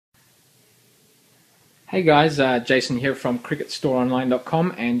Hey guys, Jason here from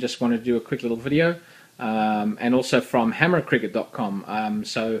cricketstoreonline.com, and just wanted to do a quick little video, and also from hammercricket.com.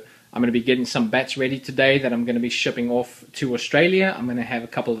 So I'm going to be getting some bats ready today that I'm going to be shipping off to Australia. I'm going to have a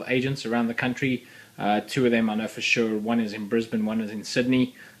couple of agents around the country. Two of them I know for sure. One is in Brisbane, one is in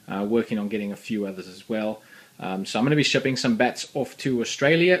Sydney, working on getting a few others as well. So I'm going to be shipping some bats off to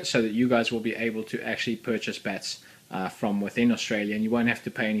Australia so that you guys will be able to actually purchase bats from within Australia, and you won't have to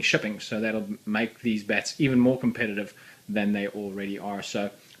pay any shipping, so that'll make these bats even more competitive than they already are. So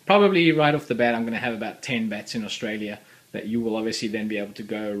probably right off the bat I'm going to have about 10 bats in Australia that you will obviously then be able to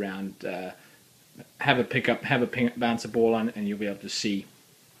go around, have a pickup, have a bounce a ball on, and you'll be able to see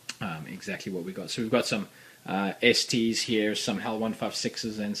exactly what we got. So we've got some STs here, some HAL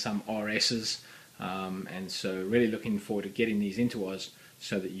 156s and some RSs, and so really looking forward to getting these into Oz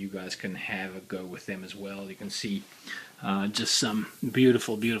so that you guys can have a go with them as well. You can see just some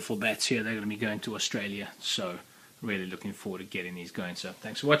beautiful, beautiful bats here. They're going to be going to Australia, so really looking forward to getting these going. So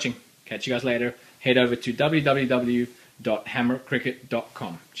thanks for watching. Catch you guys later. Head over to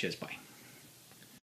www.hammercricket.com. Cheers, bye.